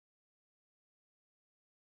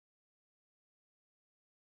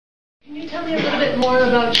Can you tell me a little bit more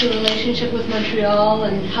about your relationship with Montreal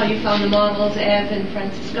and how you found the models, Eve and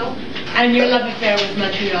Francisco, and your love affair with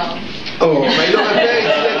Montreal? Oh, my love affair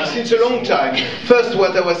is like since a long time. First,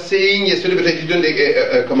 what I was saying yesterday, but I didn't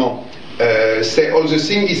say all the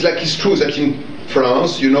things, is like it's true that in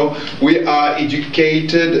France, you know, we are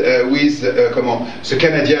educated with, the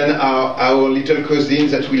Canadian are our little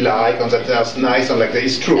cousins that we like, and that are nice, and like that.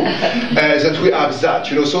 It's true. That we have that,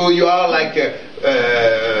 you know, so you are like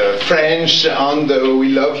French, and we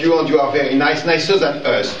love you, and you are very nice, nicer than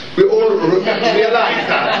us. We all realize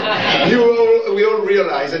that. We all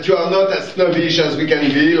realize that you are not as snobbish as we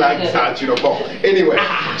can be, like that, you know. Bon, anyway,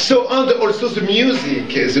 so, and also the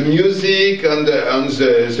music and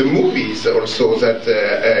the movies also that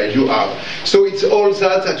you have. So it's all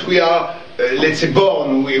that we are, let's say,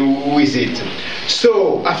 born with it.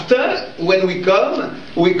 So after, when we come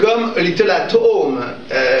a little at home.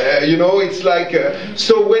 You know, it's like,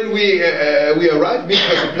 so when we arrived, it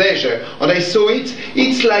was a pleasure. And I saw it,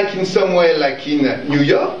 it's like in somewhere like in New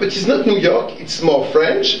York, but it's not New York, it's more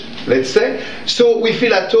French, let's say. So we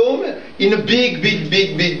feel at home in a big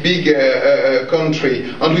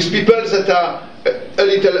country, and with people that are a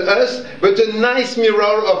little us, but a nice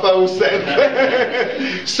mirror of ourselves.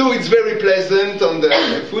 So it's very pleasant, and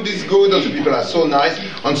the food is good, and the people are so nice,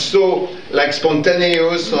 and so like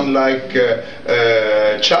spontaneous, and like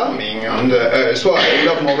charming, and so I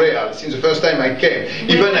love Montreal since the first time I came.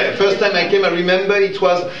 Even first time I came, I remember it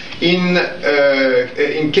was in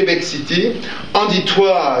Quebec City, and it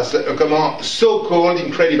was so cold,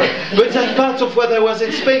 incredible. But that's part of what I was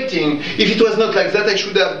expecting. If it was not like that, I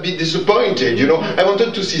should have been disappointed. You know, I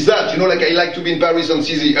wanted to see that. You know, like I like to be in Paris and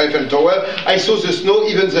see the Eiffel Tower. I saw the snow,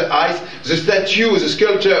 even the ice, the statue, the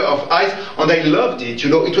sculpture of ice, and I loved it. You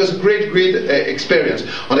know, it was a great experience.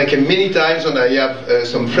 And I came many times, and I have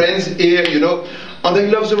some friends here. You know. And I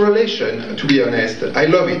love the relation, to be honest. I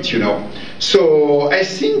love it, you know. So I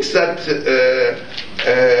think that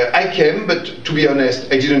I came, but to be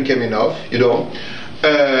honest, I didn't come enough, you know.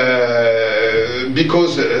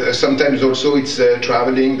 Because sometimes also it's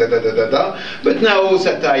traveling, But now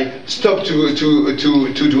that I stopped to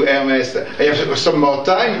do Hermes, I have some more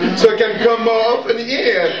time, so I can come more often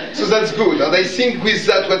here. So that's good. And I think with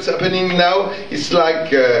that, what's happening now, it's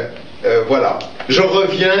like, voilà. J'en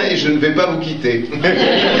reviens et je ne vais pas vous quitter.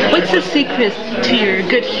 What's the secret to your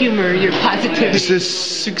good humor, your positivity? The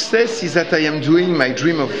success is that I am doing my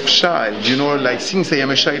dream of child. You know, like since I am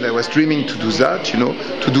a child, I was dreaming to do that, you know,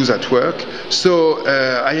 to do that work. So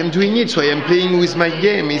I am doing it, so I am playing with my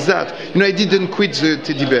game, is that. You know, I didn't quit the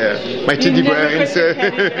teddy bear. My teddy bear.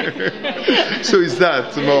 So it's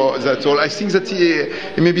that, more, that's all. I think that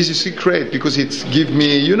maybe the secret, because it gives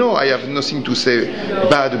me, you know, I have nothing to say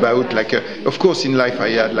bad about, like, of course, in life I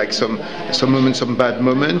had like some moments, some bad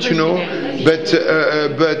moments, you know, but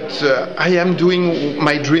I am doing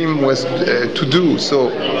my dream was to do, so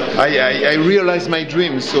I realized my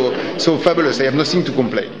dream, so fabulous. I have nothing to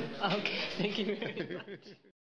complain. Okay, thank you very much.